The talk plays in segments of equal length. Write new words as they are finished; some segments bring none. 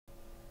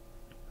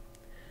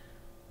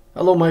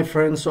Hello my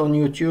friends on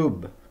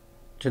YouTube.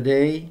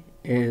 Today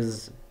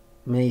is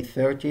May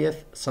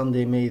 30th,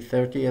 Sunday, May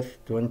 30th,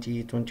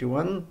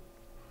 2021.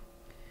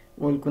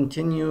 We'll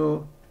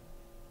continue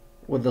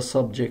with the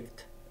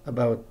subject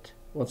about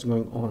what's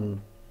going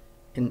on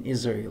in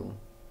Israel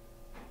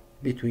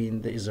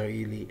between the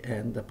Israeli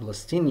and the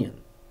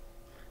Palestinian,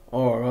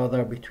 or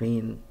rather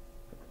between,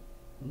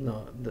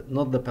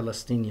 not the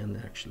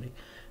Palestinian actually,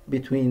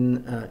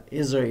 between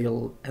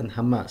Israel and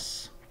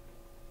Hamas.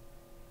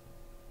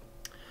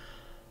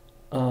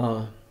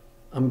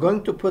 I'm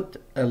going to put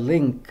a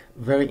link,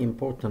 very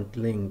important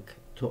link,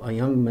 to a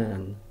young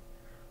man.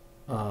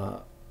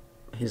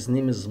 His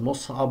name is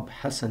Mus'ab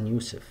Hassan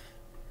Youssef.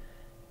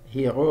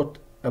 He wrote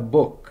a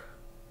book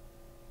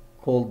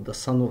called The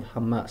Son of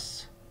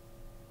Hamas.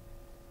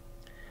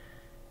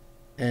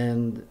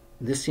 And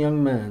this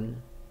young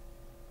man,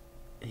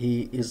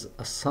 he is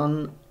a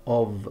son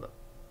of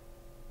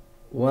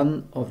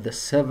one of the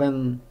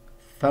 7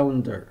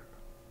 founders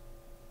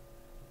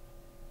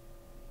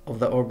of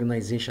the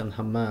organization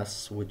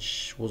Hamas,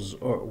 which was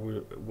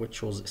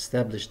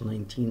established in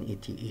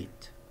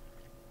 1988.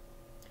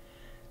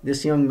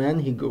 This young man,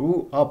 he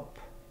grew up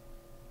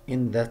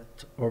in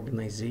that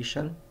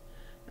organization,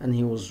 and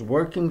he was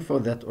working for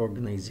that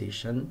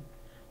organization,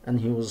 and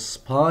he was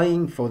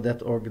spying for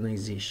that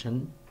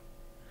organization,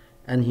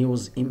 and he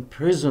was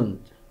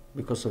imprisoned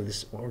because of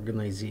this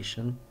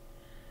organization.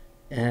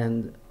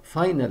 And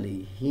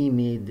finally he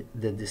made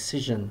the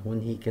decision,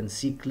 when he can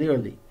see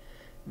clearly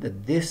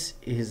that this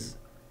is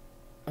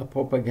a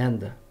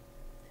propaganda.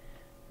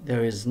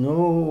 There is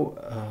no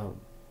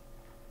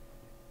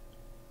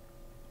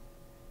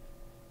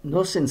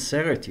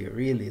sincerity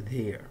really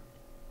there,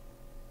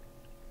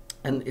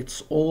 and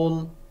it's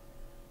all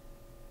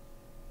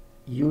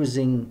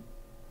using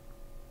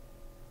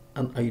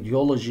an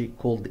ideology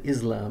called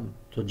Islam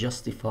to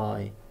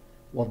justify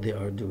what they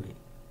are doing.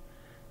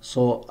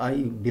 So I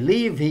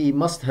believe he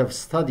must have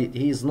studied.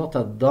 He is not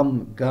a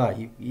dumb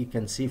guy. You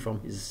can see from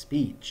his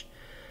speech.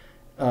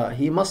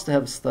 He must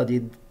have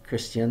studied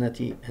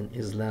Christianity and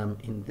Islam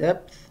in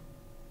depth,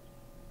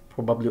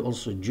 probably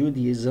also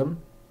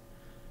Judaism,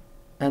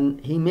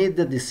 and he made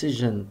the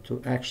decision to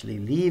actually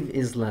leave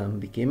Islam,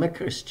 became a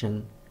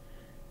Christian,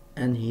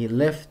 and he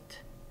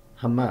left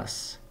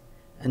Hamas,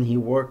 and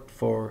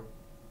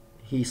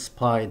he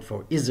spied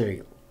for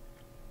Israel.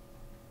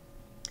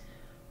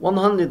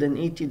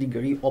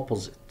 180-degree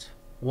opposite.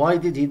 Why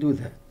did he do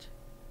that?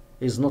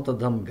 He's not a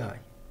dumb guy.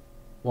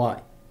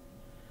 Why?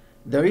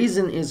 The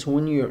reason is,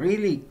 when you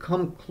really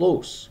come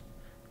close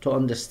to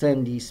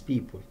understand these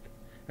people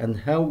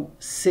and how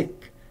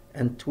sick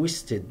and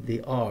twisted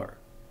they are,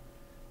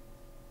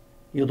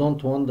 you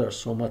don't wonder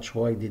so much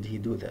why did he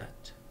do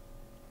that.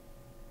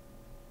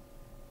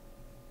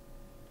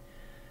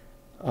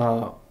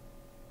 Who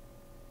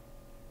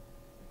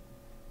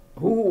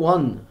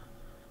won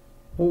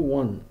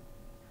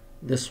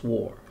this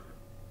war?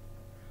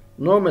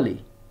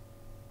 Normally,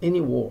 any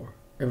war,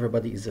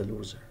 everybody is a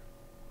loser.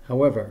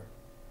 However,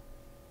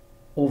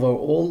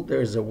 overall,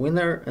 there is a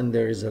winner and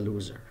there is a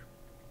loser.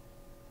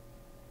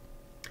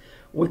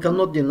 We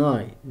cannot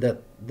deny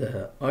that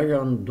the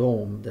Iron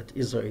Dome that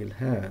Israel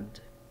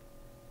had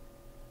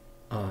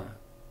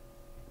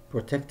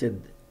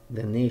protected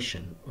the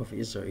nation of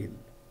Israel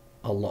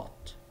a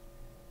lot.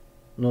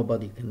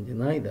 Nobody can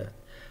deny that.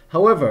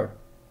 However,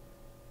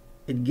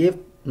 it gave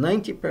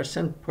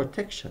 90%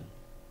 protection,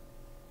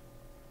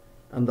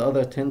 and the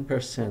other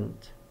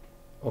 10%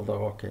 of the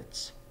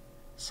rockets,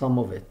 some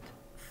of it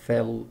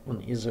fell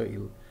on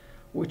Israel,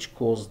 which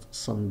caused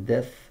some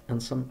death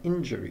and some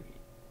injury.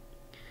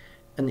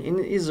 And in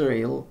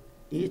Israel,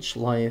 each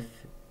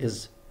life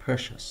is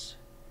precious,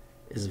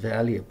 is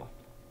valuable.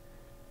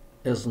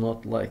 Is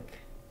not like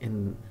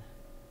in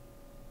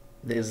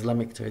the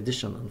Islamic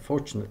tradition.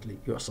 Unfortunately,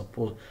 you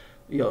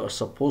are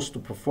supposed to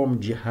perform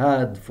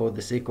jihad for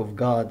the sake of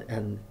God,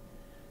 and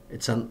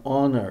it's an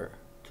honor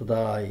to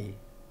die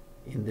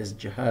in this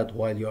jihad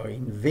while you are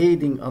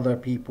invading other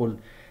people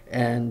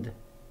and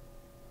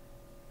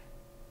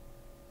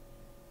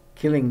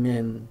killing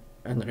men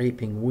and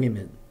raping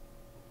women.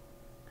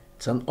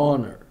 It's an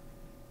honor.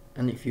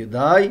 And if you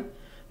die,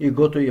 you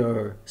go to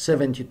your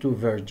 72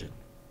 virgin.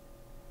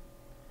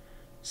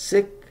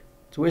 Sick,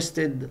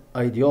 twisted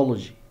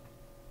ideology.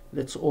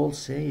 Let's all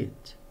say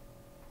it.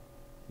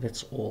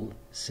 Let's all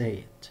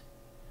say it.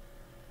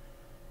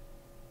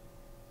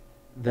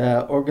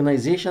 The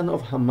organization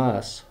of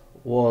Hamas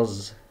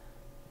was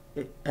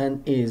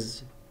and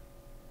is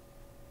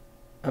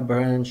a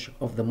branch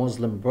of the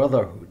Muslim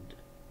Brotherhood.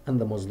 And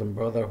the Muslim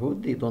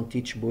Brotherhood, they don't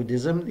teach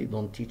Buddhism, they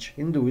don't teach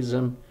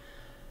Hinduism.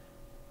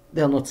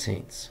 They are not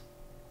saints.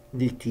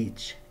 They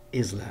teach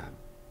Islam.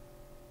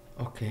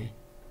 Okay?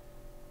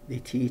 They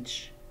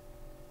teach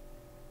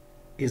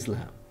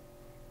Islam.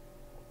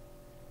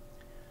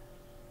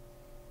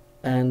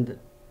 And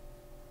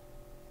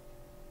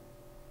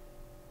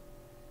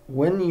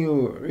when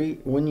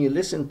you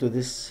listen to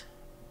this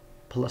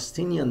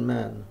Palestinian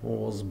man who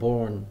was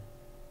born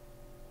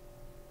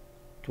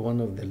to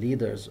one of the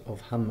leaders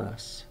of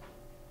Hamas,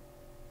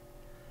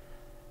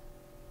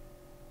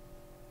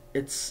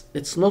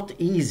 it's not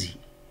easy.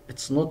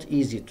 It's not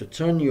easy to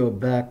turn your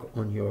back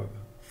on your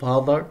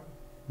father,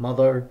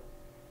 mother,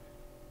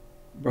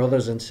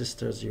 brothers and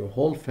sisters, your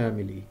whole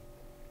family,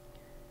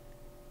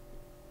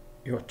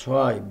 your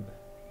tribe,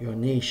 your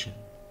nation.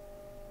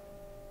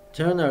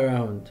 Turn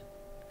around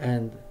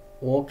and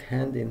walk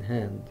hand in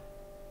hand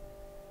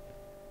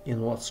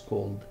in what's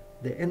called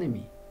the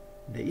enemy,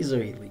 the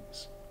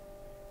Israelis.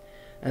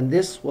 And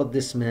this what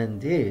this man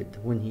did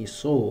when he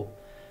saw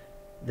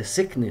the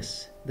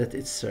sickness that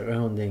is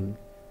surrounding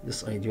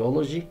this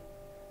ideology,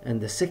 and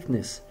the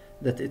sickness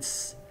that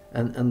it's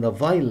and the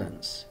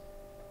violence,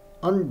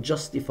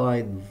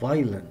 unjustified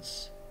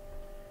violence,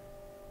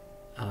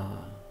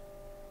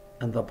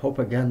 and the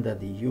propaganda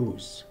they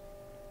use.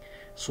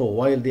 So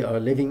while they are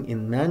living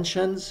in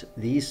mansions,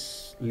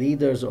 these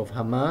leaders of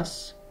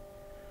Hamas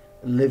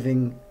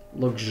living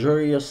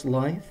luxurious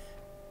life.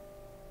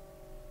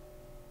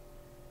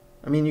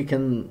 I mean, you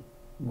can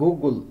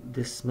Google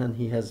this man.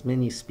 He has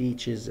many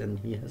speeches and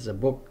he has a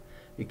book.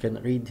 You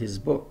can read his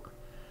book.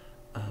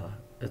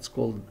 It's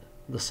called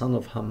The Son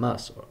of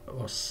Hamas,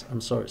 or I'm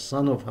sorry,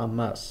 Son of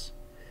Hamas.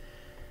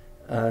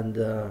 And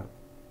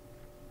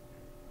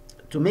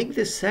to make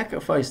this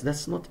sacrifice,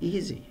 that's not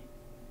easy.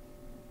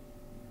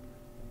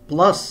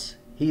 Plus,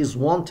 he is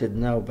wanted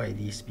now by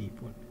these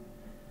people.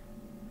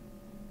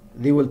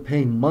 They will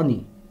pay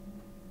money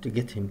to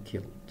get him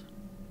killed.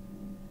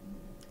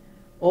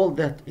 All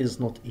that is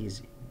not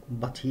easy,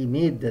 but he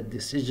made that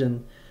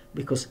decision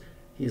because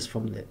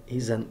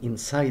he's an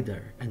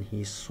insider and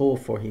he saw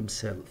for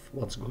himself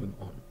what's going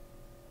on.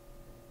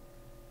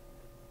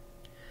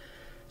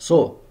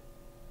 So,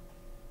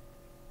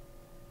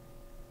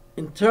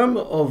 in terms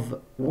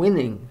of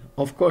winning,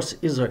 of course,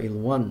 Israel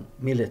won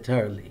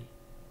militarily.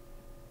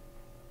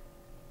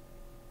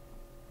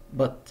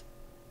 But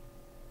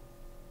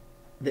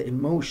the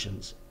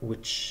emotions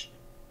which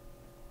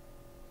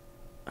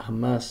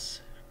Hamas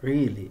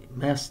really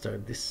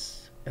mastered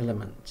this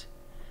element,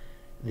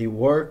 they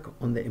work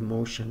on the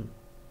emotion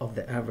of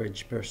the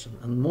average person.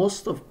 And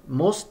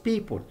most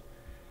people,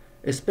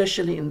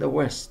 especially in the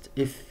West,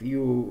 if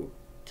you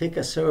take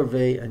a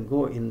survey and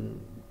go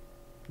in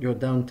your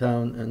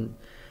downtown and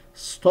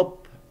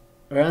stop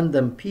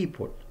random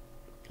people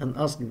and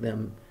ask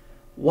them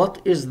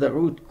what is the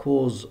root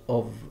cause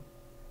of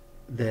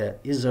the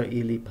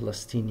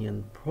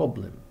Israeli-Palestinian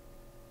problem,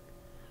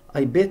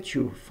 I bet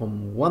you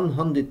from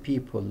 100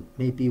 people,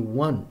 maybe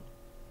one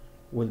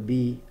will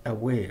be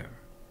aware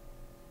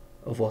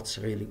of what's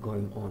really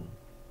going on.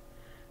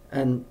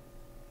 And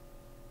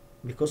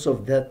because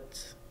of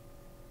that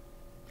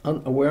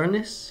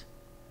unawareness,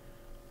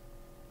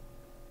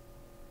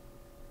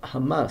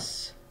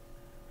 Hamas,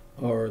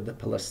 or the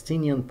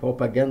Palestinian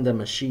propaganda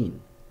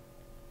machine,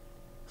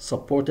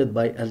 supported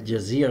by Al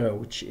Jazeera,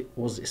 which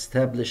was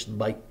established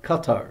by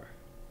Qatar,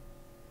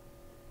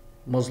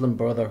 Muslim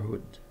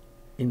Brotherhood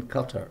in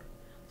Qatar,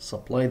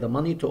 supply the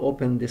money to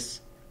open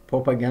this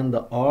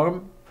propaganda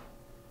arm.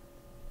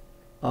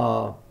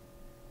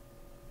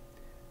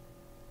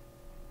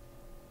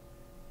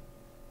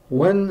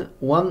 When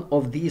one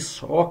of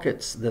these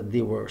rockets that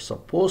they were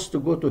supposed to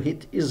go to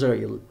hit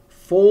Israel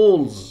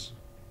falls,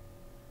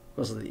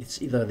 because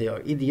it's either they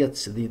are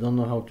idiots, they don't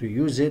know how to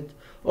use it,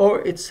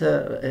 or it's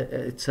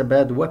a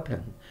bad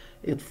weapon.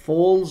 It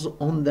falls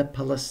on the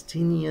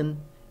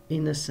Palestinian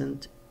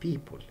innocent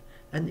people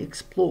and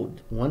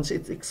explode. Once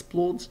it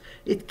explodes,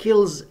 it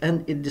kills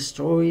and it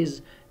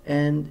destroys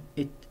and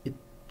it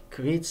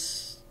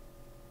creates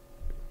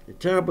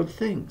terrible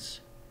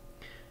things.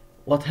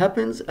 What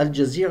happens? Al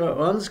Jazeera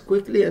runs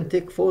quickly and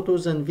take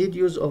photos and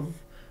videos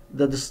of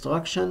the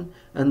destruction,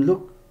 and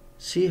look,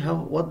 see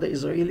what the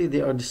Israeli,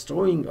 they are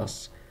destroying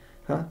us.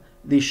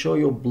 They show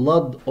you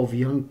blood of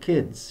young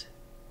kids,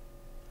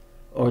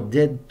 or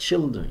dead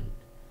children,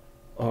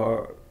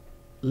 or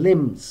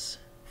limbs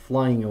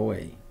flying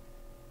away.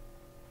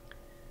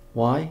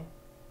 Why?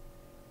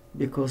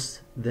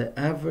 Because the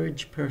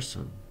average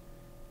person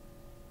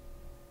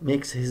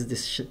makes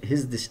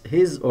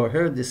his or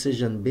her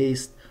decision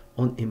based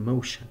on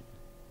emotion.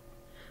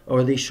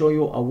 Or they show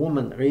you a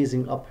woman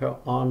raising up her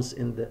arms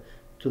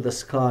to the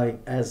sky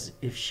as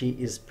if she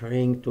is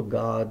praying to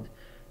God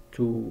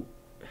to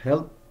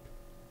help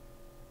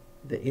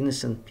the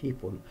innocent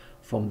people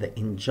from the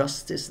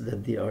injustice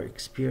that they are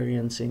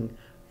experiencing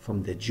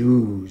from the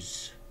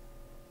Jews.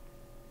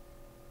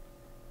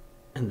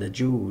 And the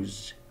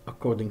Jews,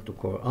 according to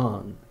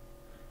Quran,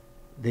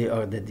 they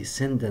are the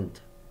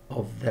descendant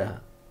of the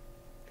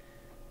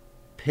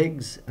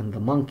pigs and the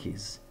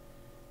monkeys,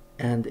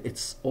 and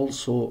it's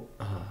also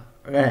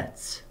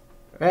rats.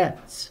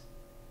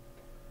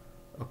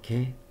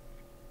 Okay,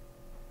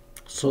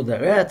 so the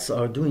rats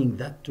are doing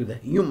that to the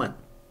human,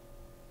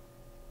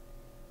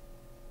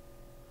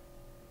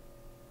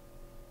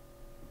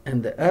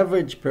 and the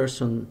average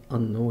person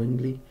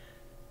unknowingly,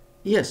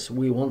 yes,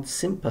 we won't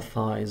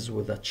sympathize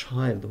with a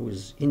child who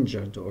is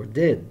injured or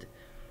dead,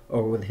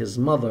 or with his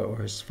mother or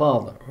his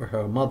father or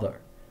her mother,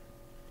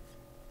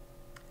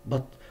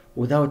 but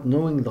without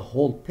knowing the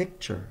whole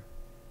picture,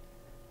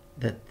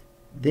 that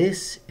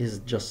This is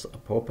just a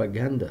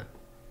propaganda.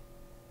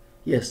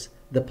 Yes,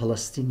 the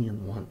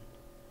Palestinian won.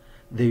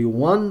 They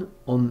won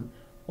on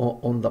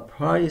the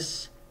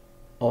price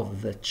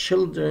of the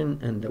children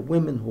and the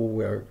women who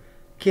were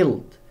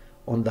killed,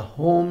 on the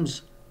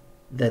homes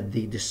that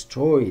they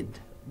destroyed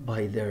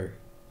by their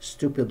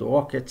stupid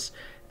rockets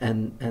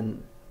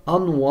and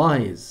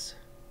unwise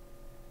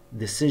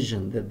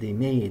decision that they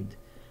made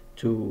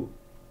to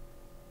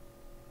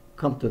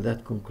come to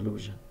that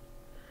conclusion.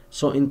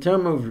 So in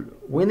terms of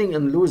winning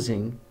and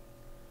losing,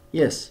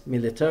 yes,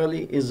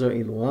 militarily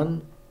Israel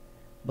won,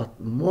 but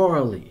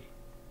morally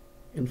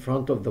in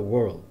front of the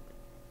world,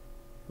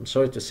 I'm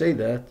sorry to say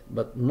that,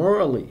 but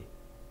morally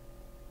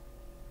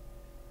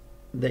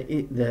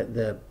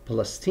the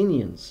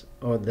Palestinians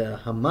or the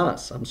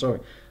Hamas, I'm sorry,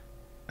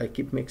 I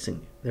keep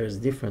mixing. There's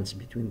difference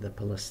between the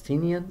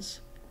Palestinians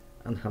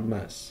and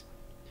Hamas.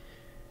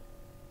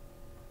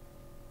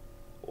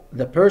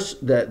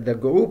 The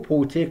group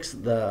who takes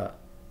the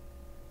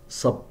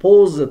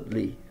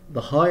supposedly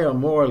the higher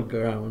moral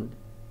ground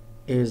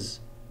is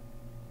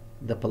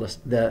the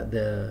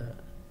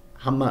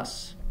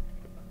Hamas,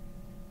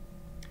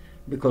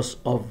 because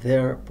of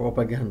their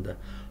propaganda.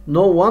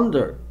 No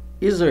wonder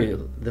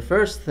Israel, the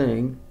first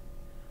thing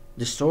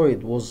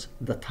destroyed was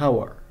the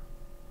tower,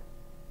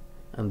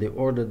 and they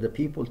ordered the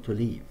people to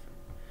leave.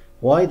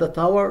 Why the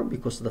tower?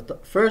 Because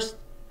first,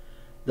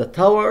 the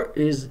tower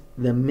is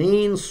the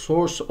main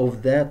source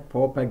of that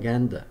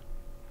propaganda,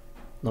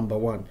 number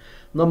one.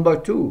 Number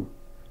two,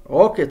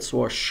 rockets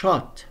were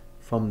shot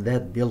from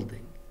that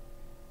building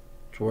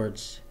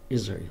towards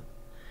Israel.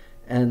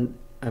 And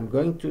I'm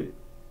going to,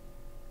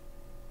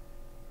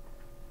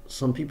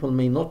 some people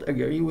may not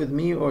agree with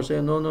me or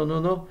say,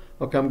 no.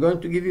 Okay, I'm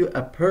going to give you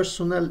a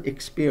personal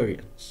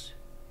experience.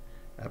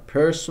 A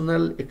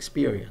personal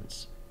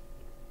experience.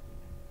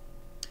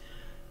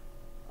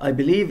 I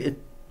believe it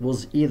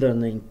was either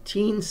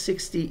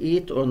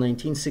 1968 or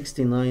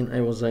 1969. I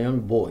was a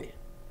young boy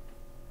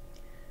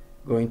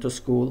going to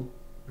school,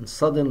 and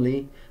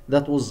suddenly,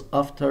 that was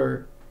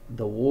after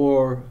the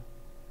war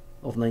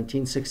of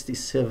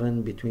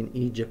 1967 between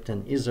Egypt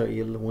and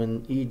Israel,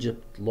 when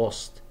Egypt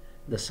lost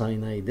the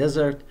Sinai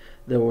Desert.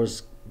 There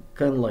was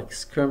kind of like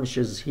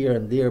skirmishes here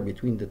and there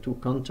between the two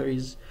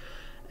countries,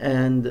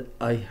 and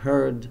I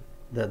heard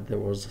that there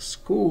was a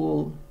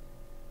school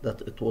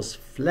that it was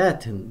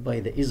flattened by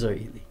the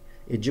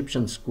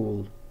Egyptian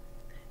school.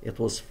 It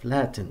was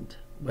flattened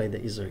by the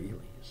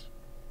Israelis.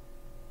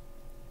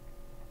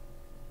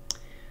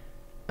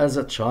 As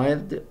a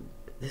child,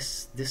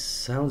 this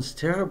sounds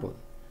terrible.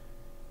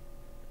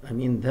 I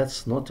mean,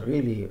 that's not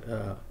really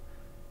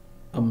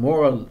a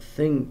moral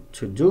thing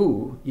to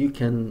do. You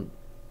can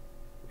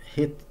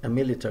hit a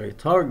military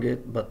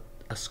target, but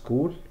a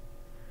school?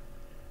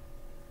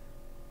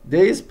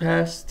 Days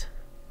passed,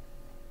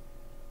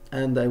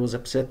 and I was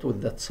upset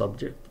with that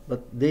subject,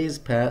 but days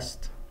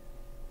passed,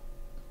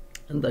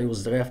 and I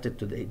was drafted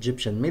to the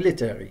Egyptian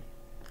military.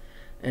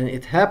 And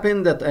it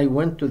happened that I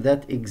went to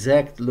that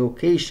exact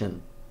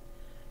location,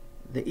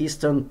 the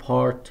eastern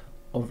part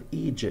of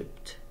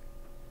Egypt,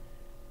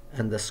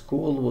 and the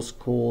school was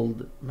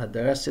called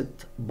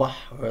Madrasat Bahr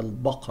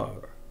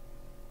al-Baqar.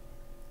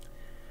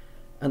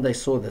 And I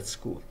saw that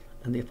school,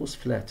 and it was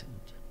flattened.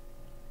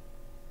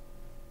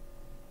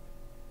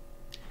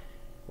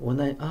 When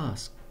I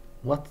asked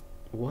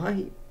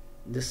why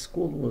the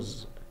school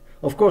was,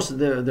 of course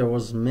there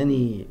was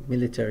many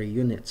military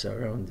units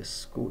around this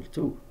school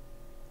too.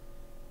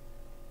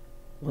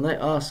 When I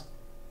asked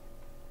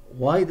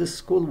why the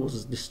school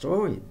was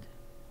destroyed,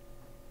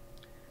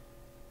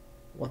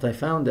 what I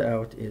found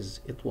out is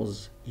it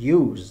was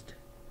used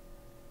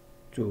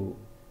to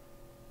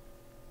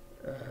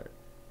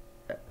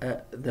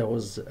there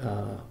was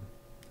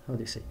how do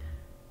you say,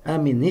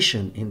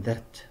 ammunition in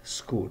that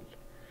school.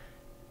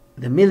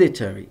 The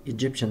military,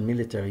 Egyptian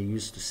military,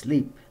 used to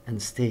sleep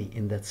and stay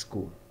in that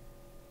school.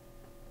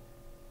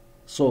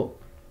 So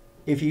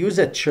if you use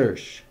a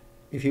church,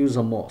 if you use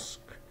a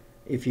mosque,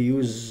 if you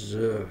use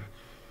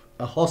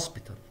a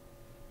hospital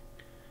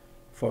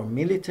for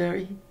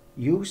military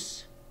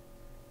use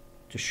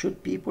to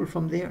shoot people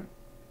from there,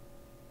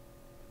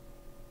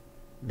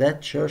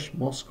 that church,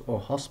 mosque, or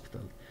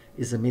hospital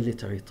is a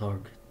military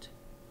target.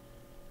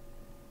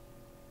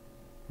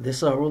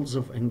 These are rules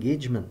of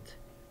engagement.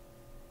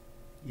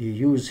 You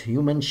use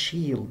human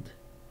shield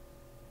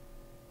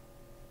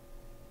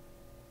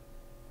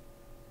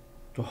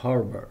to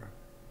harbor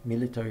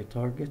military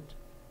target.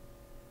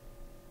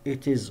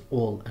 It is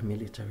all a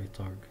military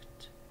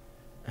target,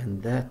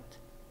 and that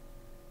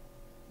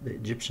the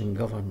Egyptian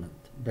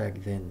government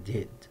back then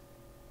did.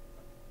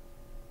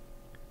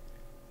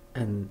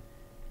 And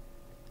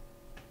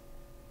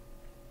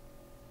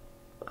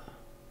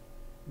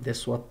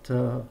that's what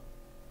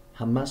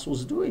Hamas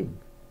was doing.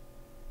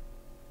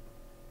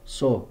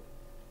 So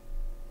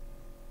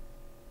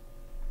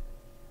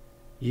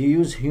you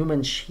use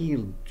human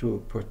shield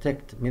to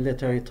protect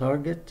military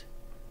target,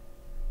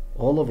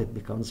 all of it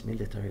becomes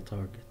military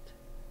target.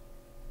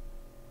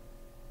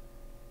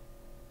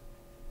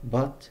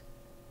 But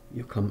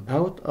You come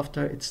out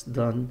after it's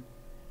done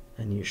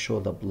and you show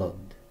the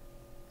blood.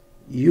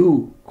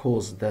 You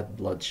caused that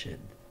bloodshed.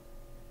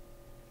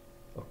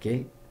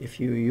 Okay? If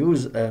you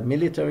use a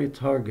military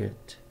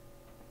target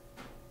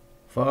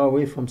far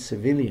away from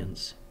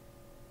civilians,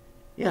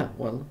 yeah,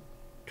 well,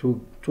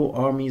 two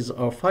armies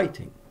are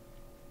fighting.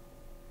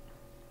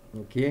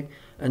 Okay?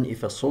 And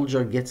if a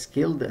soldier gets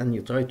killed and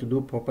you try to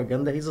do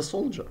propaganda, he's a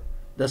soldier.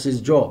 That's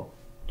his job,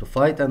 to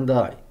fight and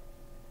die.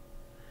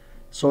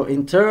 So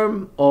in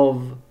terms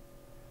of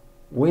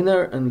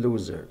winner and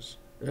loser,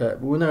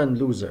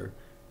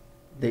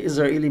 the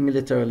Israeli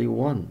militarily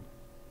won.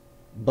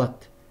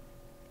 But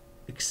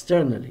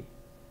externally,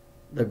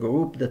 the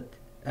group that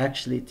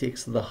actually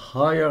takes the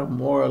higher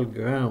moral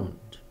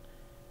ground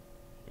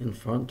in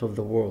front of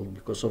the world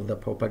because of the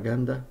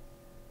propaganda,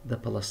 the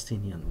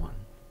Palestinian one.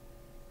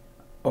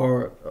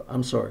 Or,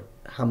 I'm sorry,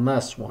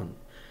 Hamas won.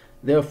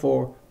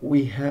 Therefore,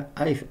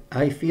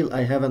 I feel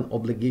I have an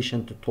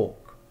obligation to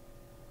talk.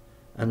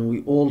 And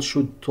we all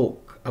should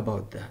talk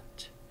about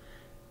that.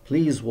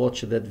 Please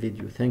watch that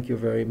video. Thank you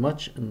very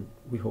much, and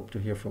we hope to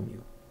hear from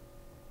you.